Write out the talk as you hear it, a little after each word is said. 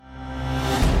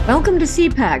Welcome to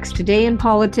CPAX, Today in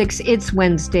Politics. It's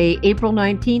Wednesday, April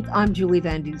 19th. I'm Julie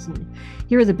Van Dusen.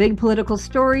 Here are the big political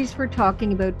stories we're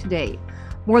talking about today.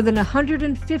 More than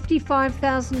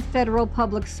 155,000 federal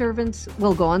public servants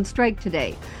will go on strike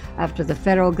today after the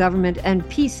federal government and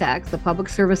PSAC, the Public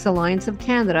Service Alliance of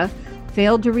Canada,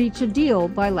 failed to reach a deal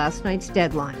by last night's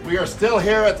deadline. We are still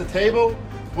here at the table.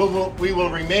 We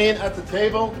will remain at the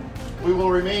table. We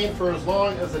will remain for as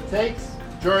long as it takes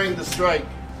during the strike.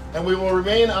 And we will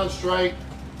remain on strike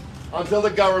until the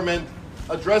government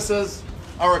addresses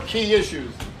our key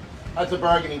issues at the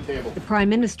bargaining table. The Prime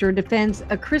Minister defends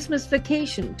a Christmas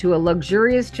vacation to a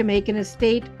luxurious Jamaican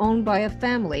estate owned by a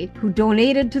family who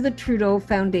donated to the Trudeau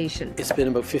Foundation. It's been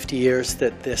about 50 years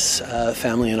that this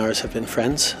family and ours have been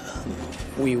friends.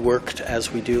 We worked,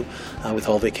 as we do with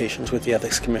all vacations, with the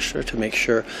Ethics Commissioner to make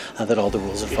sure that all the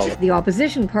rules are followed. The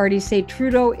opposition parties say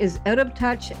Trudeau is out of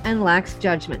touch and lacks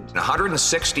judgment.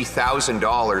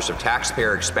 $160,000 of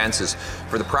taxpayer expenses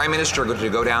for the Prime Minister to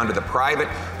go down to the private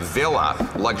villa,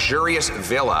 luxurious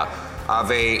villa,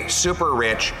 of a super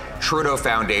rich Trudeau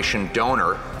Foundation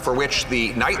donor, for which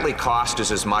the nightly cost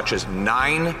is as much as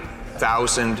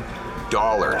 $9,000.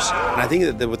 And I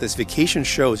think that what this vacation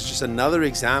shows is just another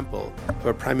example of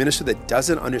a Prime Minister that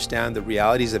doesn't understand the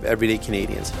realities of everyday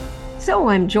Canadians. So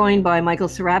I'm joined by Michael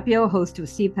Serapio, host of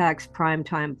CPAC's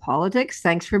Primetime Politics.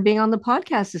 Thanks for being on the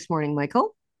podcast this morning,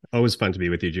 Michael. Always fun to be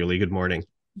with you, Julie. Good morning.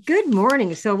 Good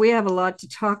morning. So we have a lot to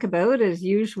talk about as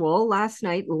usual. Last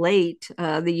night late,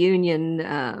 the union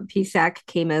PSAC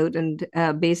came out and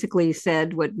basically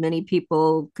said what many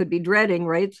people could be dreading,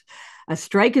 right? A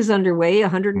strike is underway.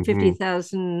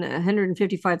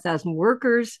 155,000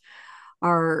 workers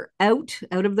are out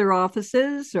of their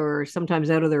offices or sometimes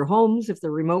out of their homes if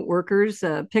they're remote workers.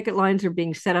 Picket lines are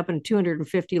being set up in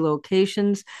 250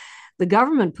 locations. The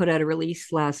government put out a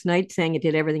release last night saying it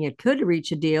did everything it could to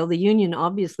reach a deal. The union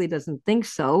obviously doesn't think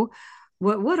so.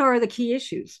 What are the key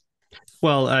issues?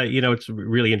 Well, it's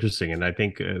really interesting. And I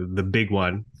think the big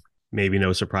one, maybe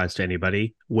no surprise to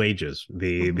anybody, wages.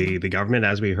 The government,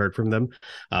 as we heard from them,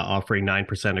 offering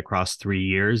 9% across 3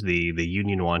 years, the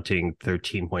union wanting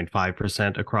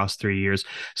 13.5% across 3 years.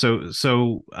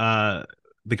 So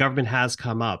the government has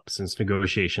come up since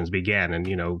negotiations began,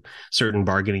 and certain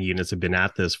bargaining units have been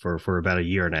at this for about a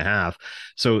year and a half.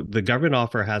 So the government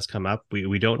offer has come up.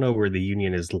 We don't know where the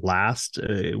union is last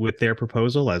with their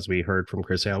proposal. As we heard from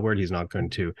Chris Aylward, he's not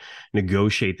going to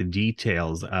negotiate the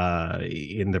details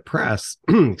in the press.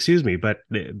 Excuse me, but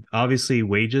obviously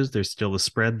wages, there's still a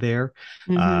spread there,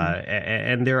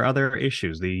 and there are other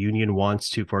issues. The union wants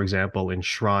to, for example,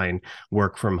 enshrine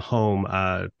work from home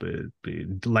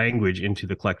language into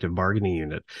the collective bargaining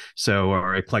unit,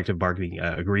 or a collective bargaining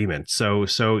agreement. So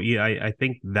I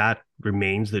think that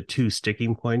remains the two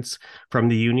sticking points from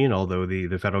the union, although the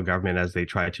federal government, as they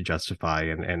try to justify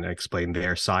and explain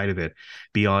their side of it,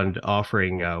 beyond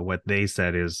offering what they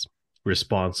said is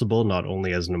responsible, not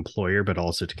only as an employer, but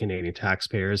also to Canadian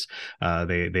taxpayers.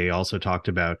 They also talked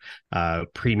about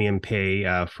premium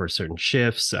pay for certain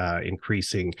shifts,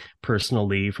 increasing personal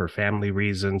leave for family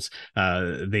reasons.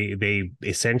 They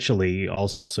essentially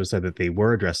also said that they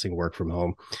were addressing work from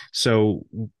home. So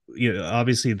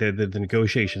obviously the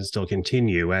negotiations still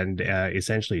continue, and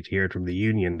essentially, to hear it from the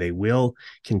union, they will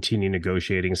continue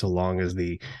negotiating so long as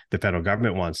the federal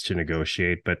government wants to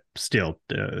negotiate, but still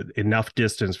enough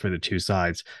distance for the two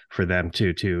sides for them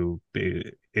to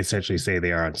essentially say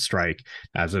they are on strike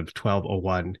as of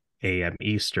 12:01 a.m.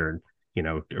 Eastern,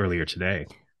 earlier today.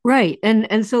 Right.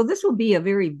 And so this will be a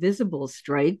very visible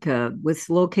strike with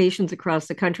locations across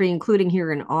the country, including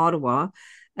here in Ottawa,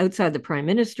 outside the Prime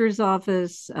Minister's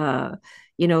office. The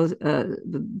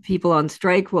people on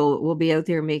strike will be out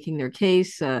there making their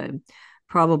case,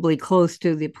 probably close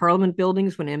to the Parliament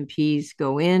buildings when MPs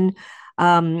go in.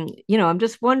 I'm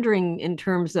just wondering, in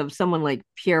terms of someone like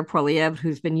Pierre Poilievre,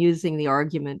 who's been using the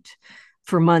argument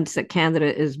for months that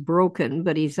Canada is broken,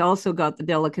 but he's also got the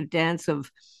delicate dance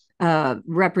of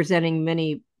representing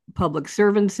many public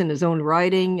servants in his own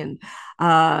riding. And,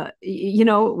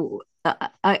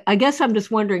 I guess I'm just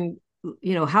wondering,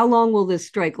 how long will this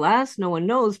strike last? No one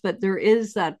knows, but there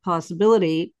is that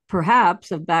possibility, perhaps,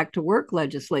 of back to work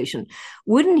legislation.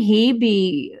 Wouldn't he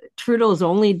be Trudeau's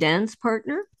only dance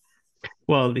partner?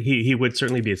 Well, he would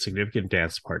certainly be a significant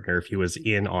dance partner if he was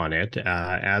in on it,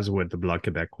 as would the Bloc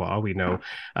Québécois. We know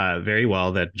very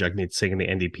well that Jagmeet Singh and the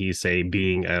NDP say,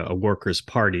 being a workers'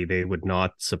 party, they would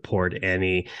not support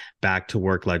any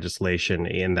back-to-work legislation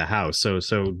in the House. So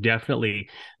definitely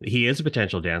he is a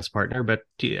potential dance partner. But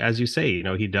as you say,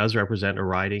 he does represent a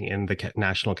riding in the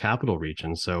National Capital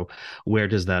Region. So where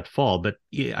does that fall? But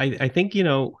I think,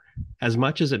 as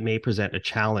much as it may present a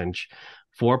challenge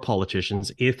for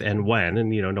politicians if and when, and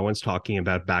no one's talking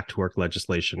about back to work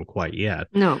legislation quite yet.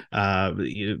 No.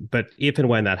 But if and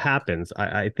when that happens,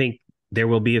 I think there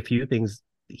will be a few things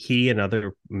he and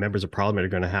other members of parliament are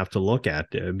going to have to look at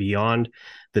beyond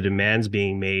the demands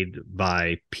being made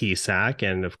by PSAC.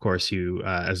 And of course, you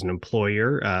as an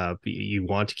employer, you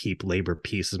want to keep labor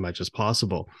peace as much as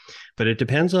possible. But it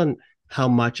depends on how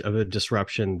much of a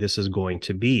disruption this is going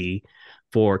to be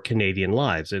for Canadian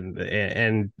lives. And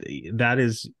that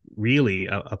is really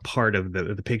a part of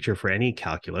the picture for any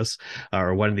calculus,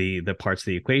 or one of the parts of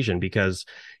the equation, because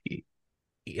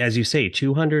as you say,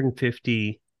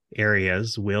 250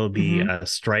 areas will be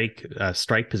strike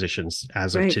positions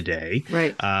as of today.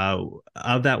 Right.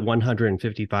 Of that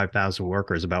 155,000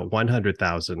 workers, about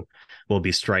 100,000 will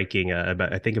be striking.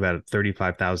 About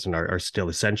 35,000 are still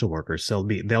essential workers, so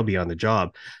they'll be on the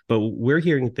job. But we're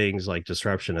hearing things like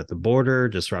disruption at the border,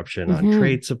 disruption on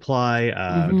trade supply,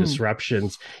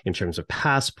 disruptions in terms of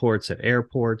passports at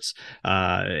airports,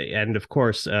 and of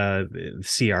course,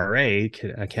 CRA,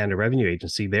 Canada Revenue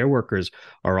Agency, their workers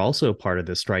are also part of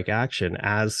the strike action,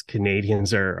 as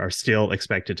Canadians are still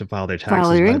expected to file their taxes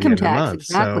by income the end of the month.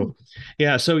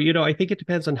 Exactly. So I think it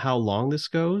depends on how long this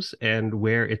goes and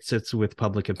where it sits with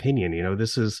public opinion.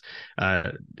 This is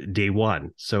day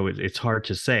one, so it's hard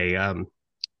to say.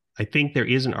 I think there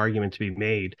is an argument to be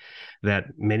made that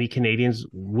many Canadians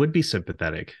would be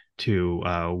sympathetic to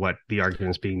what the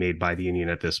arguments being made by the union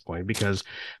at this point, because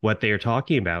what they are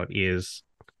talking about is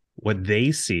what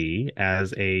they see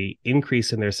as a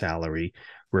increase in their salary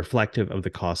reflective of the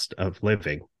cost of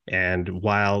living. And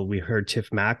while we heard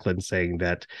Tiff Macklin saying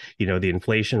that, the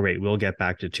inflation rate will get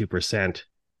back to 2%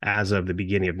 as of the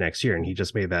beginning of next year, and he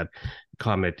just made that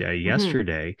comment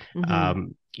yesterday,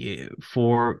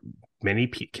 for many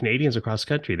Canadians across the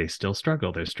country, they still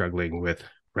struggle. They're struggling with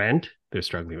rent, they're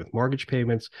struggling with mortgage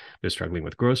payments, they're struggling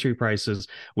with grocery prices,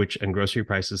 and grocery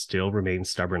prices still remain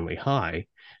stubbornly high.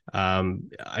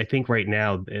 I think right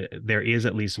now there is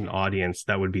at least an audience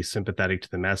that would be sympathetic to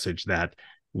the message that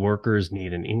workers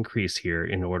need an increase here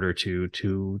in order to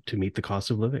meet the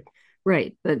cost of living.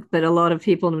 Right, but a lot of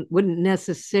people wouldn't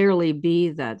necessarily be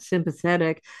that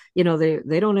sympathetic.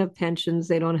 They don't have pensions,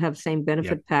 they don't have same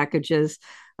benefit packages.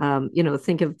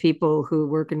 Think of people who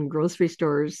work in grocery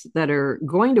stores that are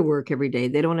going to work every day.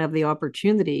 They don't have the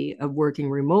opportunity of working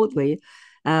remotely.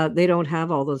 They don't have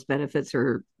all those benefits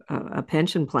or a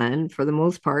pension plan for the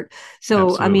most part.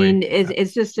 So, absolutely. I mean,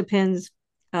 it just depends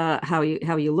how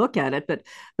you look at it.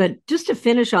 But just to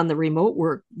finish on the remote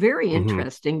work, very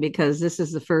interesting, because this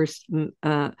is the first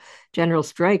general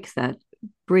strike that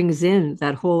brings in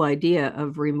that whole idea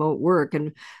of remote work.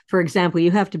 And for example,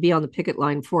 you have to be on the picket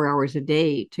line 4 hours a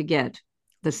day to get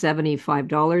the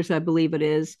 $75, I believe it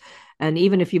is. And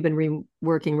even if you've been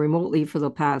working remotely for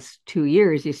the past 2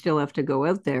 years, you still have to go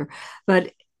out there.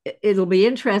 But it'll be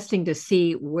interesting to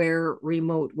see where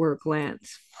remote work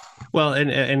lands. Well,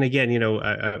 and again,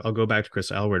 I'll go back to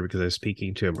Chris Aylward, because I was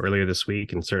speaking to him earlier this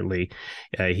week, and certainly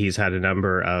he's had a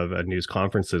number of news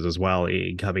conferences as well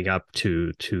coming up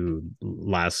to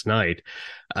last night.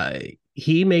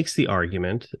 He makes the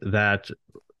argument that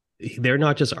they're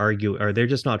not just they're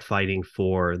just not fighting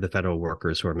for the federal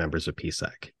workers who are members of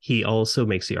PSAC. He also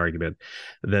makes the argument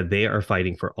that they are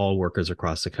fighting for all workers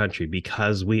across the country,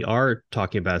 because we are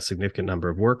talking about a significant number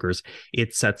of workers.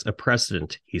 It sets a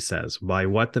precedent, he says, by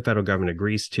what the federal government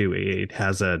agrees to. It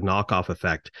has a knockoff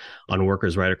effect on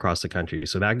workers right across the country.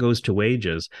 So that goes to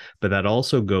wages, but that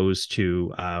also goes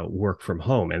to work from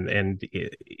home. And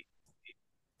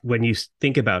when you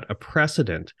think about a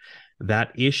precedent,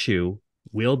 that issue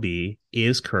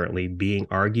is currently being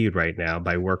argued right now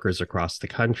by workers across the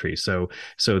country. So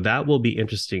that will be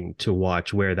interesting to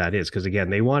watch where that is, because again,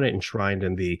 they want it enshrined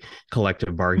in the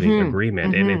collective bargaining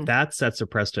agreement. And if that sets a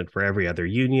precedent for every other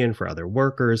union, for other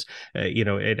workers,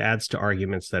 it adds to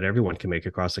arguments that everyone can make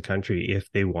across the country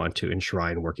if they want to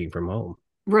enshrine working from home.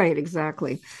 Right,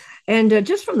 exactly. And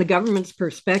just from the government's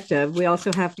perspective, we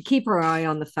also have to keep our eye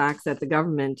on the fact that the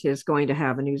government is going to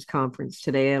have a news conference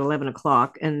today at 11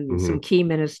 o'clock. And some key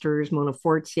ministers, Mona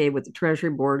Fortier with the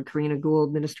Treasury Board, Karina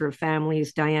Gould, Minister of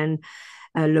Families, Diane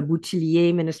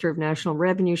Leboutillier, Minister of National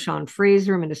Revenue, Sean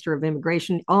Fraser, Minister of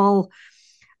Immigration, all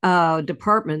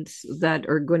departments that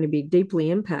are going to be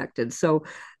deeply impacted. So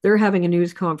they're having a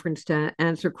news conference to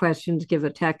answer questions, give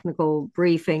a technical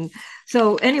briefing.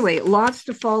 So anyway, lots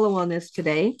to follow on this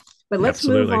today. But let's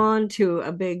move on to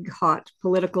a big, hot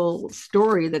political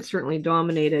story that certainly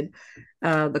dominated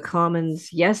the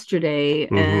Commons yesterday.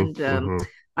 And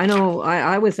I know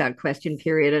I was that question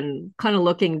period and kind of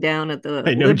looking down at the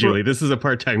I know, Julie, this is a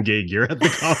part-time gig. You're at the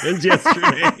Commons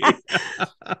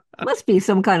yesterday. Must be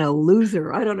some kind of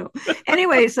loser. I don't know.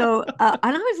 Anyway, so and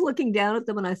I was looking down at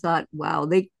them and I thought, wow,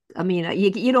 I mean,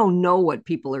 you don't know what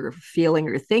people are feeling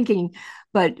or thinking,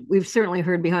 but we've certainly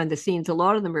heard behind the scenes, a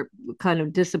lot of them are kind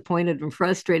of disappointed and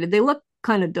frustrated. They look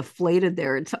kind of deflated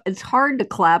there. It's hard to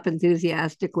clap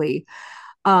enthusiastically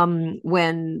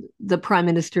when the prime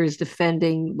minister is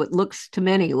defending what looks to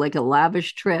many like a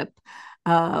lavish trip.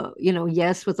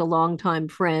 Yes, with a longtime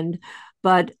friend,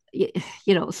 but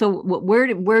so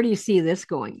where do you see this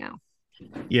going now?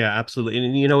 Yeah, absolutely.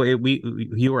 And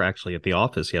you were actually at the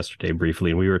office yesterday briefly,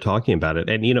 and we were talking about it.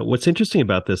 And what's interesting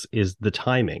about this is the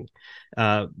timing,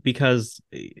 because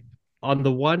on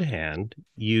the one hand,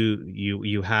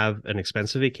 you have an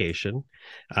expensive vacation,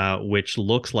 which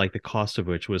looks like the cost of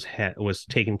which was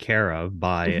taken care of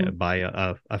by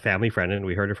a family friend, and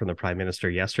we heard it from the Prime Minister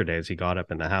yesterday as he got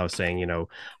up in the House saying,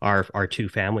 our two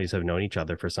families have known each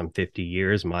other for some 50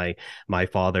 years. My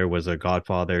father was a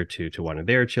godfather to one of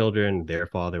their children. Their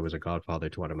father was a godfather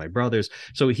to one of my brothers.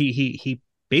 So he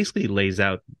basically lays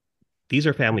out, these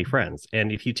are family friends.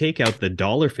 And if you take out the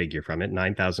dollar figure from it,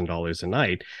 $9,000 a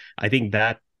night, I think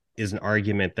that is an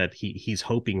argument that he's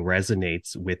hoping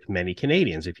resonates with many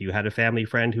Canadians. If you had a family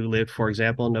friend who lived, for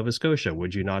example, in Nova Scotia,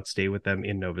 would you not stay with them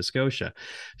in Nova Scotia?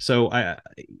 So I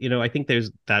think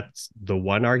that's the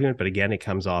one argument, but again, it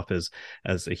comes off as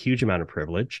a huge amount of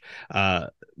privilege.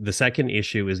 The second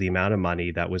issue is the amount of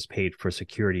money that was paid for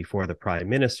security for the Prime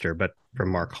Minister. But from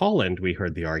Mark Holland, we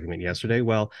heard the argument yesterday,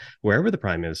 well, wherever the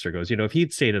Prime Minister goes, if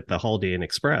he'd stayed at the Holiday Inn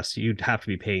Express, you'd have to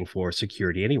be paying for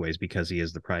security anyways because he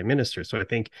is the Prime Minister. So I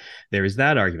think there is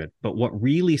that argument. But what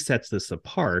really sets this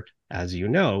apart, as you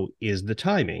know, is the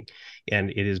timing. And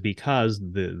it is because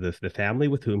the family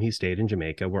with whom he stayed in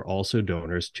Jamaica were also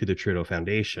donors to the Trudeau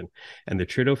Foundation. And the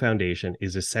Trudeau Foundation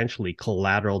is essentially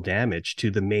collateral damage to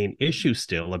the main issue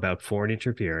still about foreign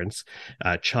interference,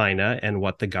 China, and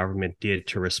what the government did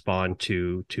to respond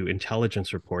to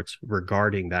intelligence reports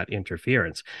regarding that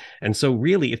interference. And so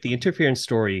really, if the interference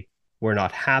story were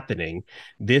not happening,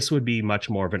 this would be much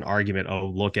more of an argument. Oh,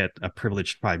 look at a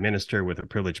privileged prime minister with a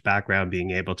privileged background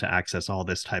being able to access all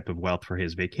this type of wealth for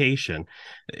his vacation.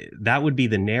 That would be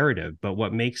the narrative. But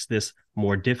what makes this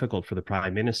more difficult for the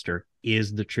prime minister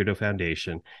is the Trudeau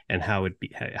Foundation and how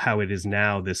it is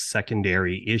now this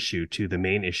secondary issue to the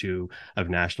main issue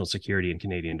of national security and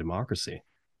Canadian democracy.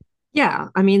 Yeah,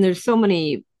 I mean, there's so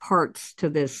many parts to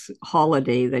this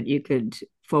holiday that you could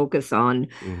focus on.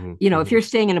 If you're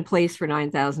staying in a place for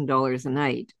 $9,000 a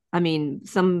night, I mean,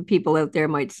 some people out there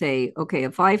might say, okay,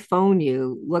 if I phone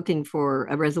you looking for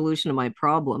a resolution of my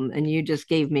problem and you just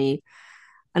gave me,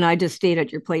 and I just stayed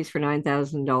at your place for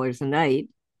 $9,000 a night,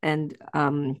 and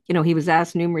he was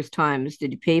asked numerous times,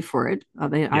 did you pay for it? I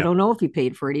mean, I don't know if he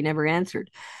paid for it. He never answered.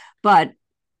 But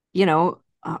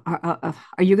are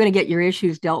you going to get your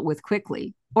issues dealt with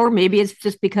quickly? Or maybe it's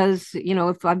just because,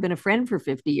 if I've been a friend for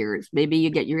 50 years, maybe you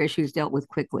get your issues dealt with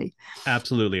quickly.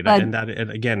 Absolutely.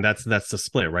 And again, that's the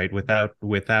split, right? Without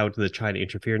the China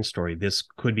interference story, this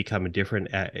could become a different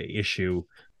issue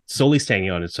solely standing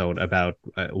on its own about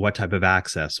what type of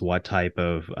access, what type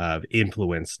of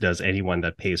influence does anyone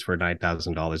that pays for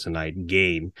 $9,000 a night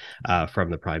gain from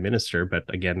the Prime Minister. But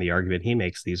again, the argument he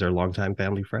makes, these are longtime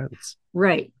family friends.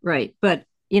 Right. But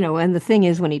and the thing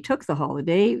is, when he took the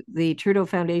holiday, the Trudeau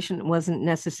Foundation wasn't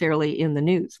necessarily in the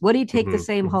news. Would he take the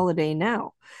same holiday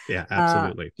now? Yeah,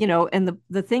 absolutely. And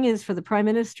the thing is, for the Prime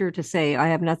Minister to say, I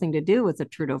have nothing to do with the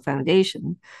Trudeau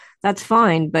Foundation, that's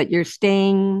fine, but you're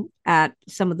staying at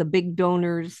some of the big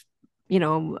donors,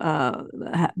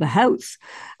 the house.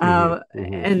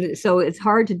 And so it's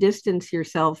hard to distance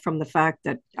yourself from the fact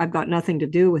that I've got nothing to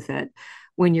do with it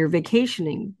when you're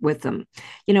vacationing with them.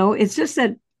 It's just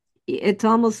that it's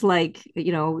almost like,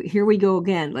 here we go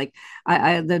again. Like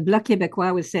the Bloc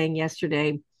Québécois was saying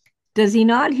yesterday, does he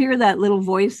not hear that little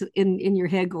voice in your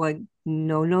head going,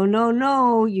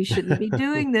 no, you shouldn't be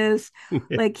doing this?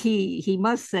 Like he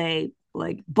must say,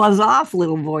 like, buzz off,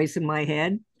 little voice in my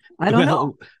head. I don't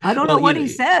know what he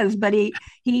says, but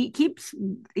he keeps,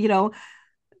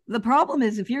 the problem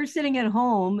is if you're sitting at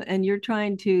home and you're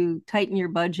trying to tighten your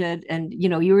budget and,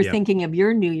 you were thinking of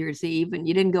your New Year's Eve and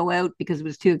you didn't go out because it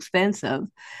was too expensive.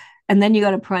 And then you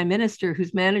got a prime minister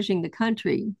who's managing the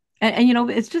country. And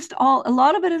it's just a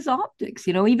lot of it is optics,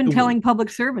 even telling public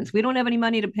servants, we don't have any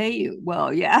money to pay you.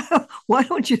 Well, yeah, why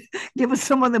don't you give us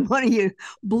some of the money you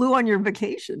blew on your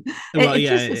vacation? Well,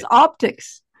 it's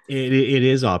optics. It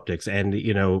is optics, and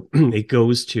it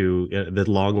goes to the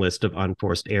long list of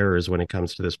unforced errors when it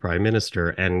comes to this prime minister,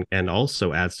 and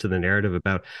also adds to the narrative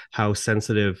about how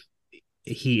sensitive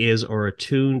he is, or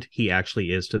attuned he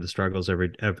actually is, to the struggles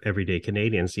of everyday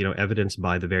Canadians, evidenced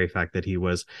by the very fact that he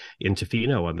was in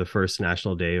Tofino on the first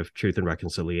National Day of Truth and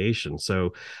Reconciliation.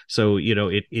 So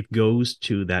it goes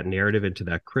to that narrative and to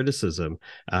that criticism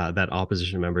that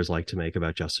opposition members like to make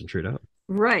about Justin Trudeau.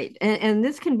 Right. And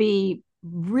this can be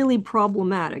really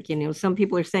problematic. Some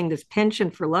people are saying this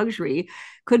penchant for luxury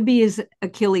could be his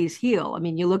Achilles heel. I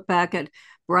mean, you look back at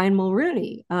Brian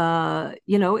Mulroney,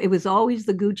 it was always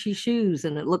the Gucci shoes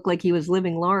and it looked like he was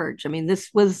living large. I mean, this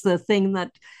was the thing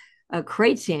that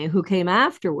Chrétien, who came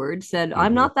afterwards, said,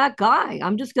 I'm not that guy.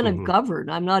 I'm just going to govern.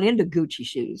 I'm not into Gucci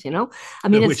shoes, I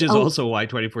mean, which is also why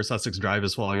 24 Sussex Drive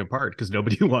is falling apart, because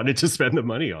nobody wanted to spend the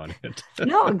money on it.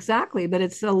 No, exactly. But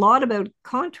it's a lot about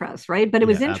contrast, right? But it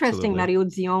was interesting, Mario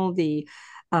Dion, the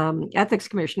ethics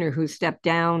commissioner who stepped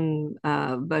down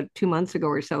about 2 months ago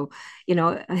or so,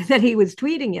 that he was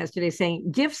tweeting yesterday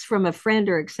saying gifts from a friend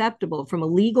are acceptable from a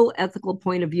legal, ethical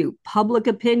point of view. Public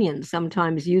opinion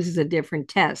sometimes uses a different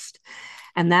test,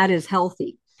 and that is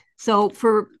healthy. So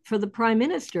for the prime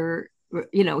minister,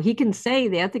 he can say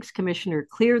the ethics commissioner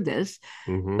cleared this,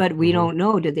 but we don't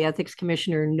know. Did the ethics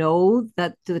commissioner know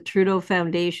that the Trudeau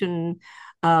Foundation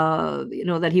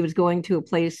that he was going to a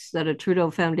place that a Trudeau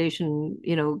Foundation,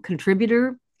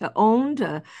 contributor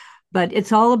owned? But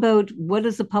it's all about, what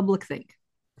does the public think?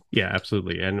 Yeah,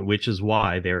 absolutely. And which is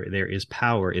why there is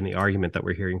power in the argument that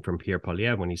we're hearing from Pierre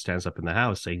Poilievre when he stands up in the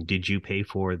House saying, did you pay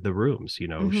for the rooms?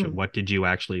 What did you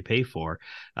actually pay for?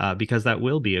 Because that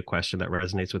will be a question that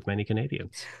resonates with many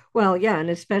Canadians. Well, yeah, and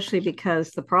especially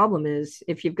because the problem is,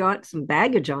 if you've got some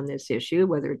baggage on this issue,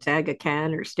 whether it's Aga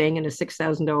Khan or staying in a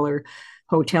 $6,000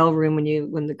 hotel room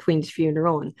when the Queen's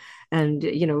funeral, and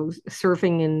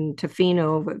surfing in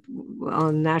Tofino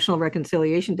on National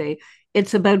Reconciliation Day,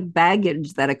 it's about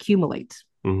baggage that accumulates.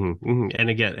 And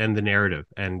again, and the narrative,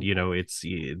 and it's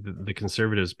the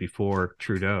Conservatives before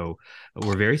Trudeau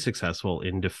were very successful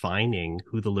in defining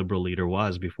who the Liberal leader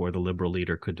was before the Liberal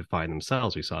leader could define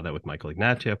themselves. We saw that with Michael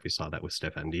Ignatieff, we saw that with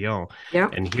Stéphane Dion,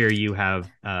 and here you have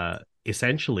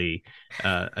essentially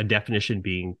a definition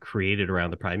being created around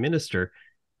the Prime Minister,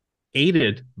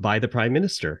 aided by the Prime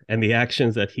Minister and the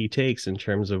actions that he takes in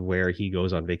terms of where he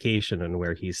goes on vacation and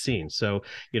where he's seen. So,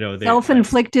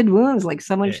 self-inflicted wounds, like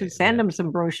someone should send him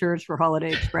some brochures for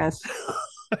Holiday Express.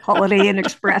 Holiday Inn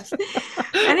Express.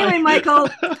 Anyway, Michael,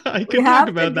 I could talk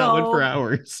about that one for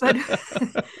hours. But,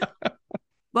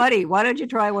 buddy, why don't you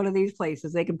try one of these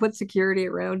places? They can put security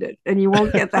around it and you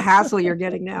won't get the hassle you're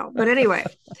getting now. But anyway,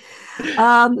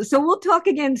 so we'll talk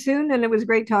again soon. And it was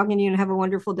great talking to you, and have a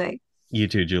wonderful day. You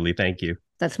too, Julie. Thank you.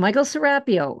 That's Michael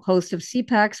Serapio, host of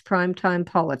CPAC's Primetime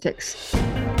Politics.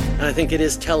 I think it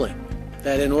is telling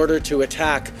that in order to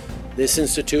attack this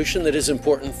institution that is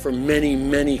important for many,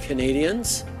 many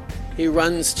Canadians, he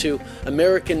runs to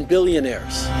American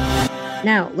billionaires.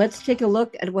 Now, let's take a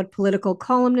look at what political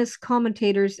columnists,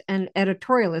 commentators, and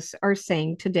editorialists are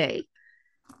saying today.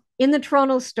 In the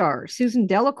Toronto Star, Susan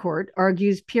Delacourt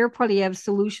argues Pierre Poilievre's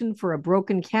solution for a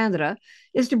broken Canada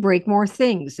is to break more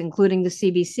things, including the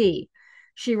CBC.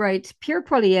 She writes, Pierre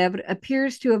Poilievre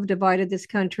appears to have divided this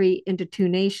country into two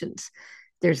nations.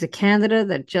 There's a Canada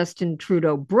that Justin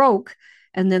Trudeau broke,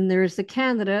 and then there's the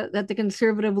Canada that the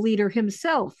Conservative leader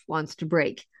himself wants to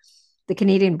break. The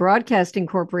Canadian Broadcasting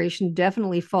Corporation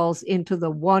definitely falls into the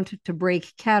want to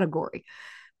break category.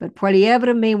 But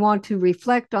Poilievre may want to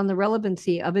reflect on the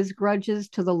relevancy of his grudges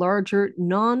to the larger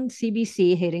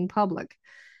non-CBC hating public.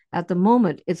 At the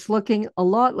moment, it's looking a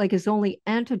lot like his only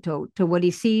antidote to what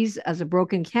he sees as a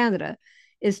broken Canada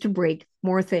is to break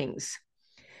more things.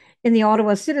 In the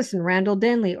Ottawa Citizen, Randall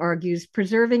Denley argues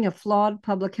preserving a flawed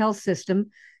public health system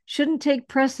shouldn't take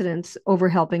precedence over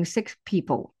helping sick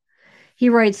people. He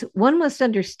writes, one must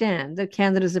understand that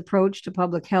Canada's approach to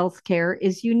public health care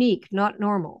is unique, not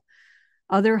normal.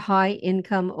 Other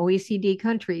high-income OECD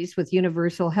countries with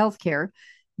universal health care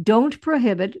don't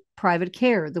prohibit private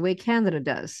care the way Canada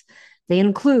does. They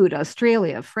include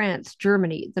Australia, France,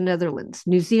 Germany, the Netherlands,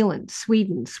 New Zealand,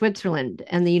 Sweden, Switzerland,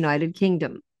 and the United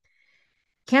Kingdom.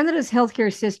 Canada's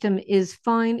healthcare system is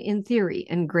fine in theory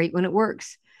and great when it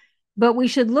works, but we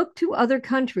should look to other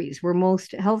countries where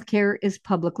most healthcare is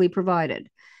publicly provided,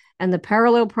 and the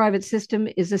parallel private system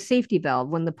is a safety valve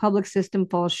when the public system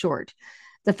falls short.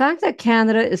 The fact that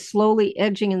Canada is slowly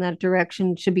edging in that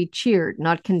direction should be cheered,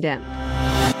 not condemned.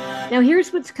 Now,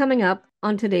 here's what's coming up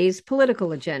on today's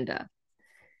political agenda.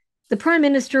 The Prime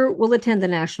Minister will attend the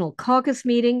National Caucus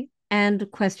meeting and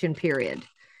question period.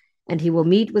 And he will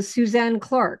meet with Suzanne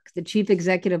Clark, the Chief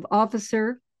Executive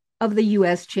Officer of the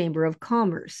U.S. Chamber of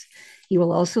Commerce. He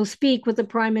will also speak with the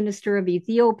Prime Minister of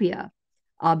Ethiopia,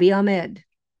 Abiy Ahmed.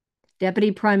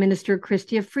 Deputy Prime Minister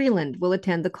Chrystia Freeland will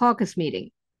attend the caucus meeting.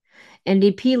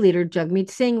 NDP leader Jagmeet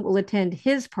Singh will attend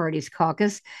his party's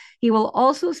caucus. He will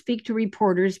also speak to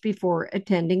reporters before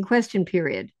attending question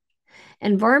period.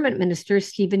 Environment Minister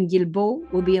Stephen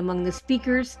Guilbeault will be among the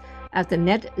speakers at the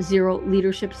Net Zero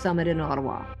Leadership Summit in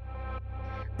Ottawa.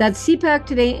 That's CPAC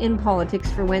Today in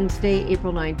Politics for Wednesday,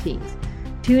 April 19th.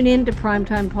 Tune in to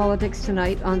Primetime Politics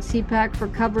tonight on CPAC for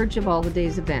coverage of all the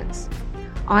day's events.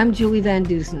 I'm Julie Van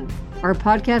Dusen. Our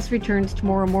podcast returns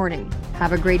tomorrow morning.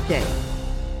 Have a great day.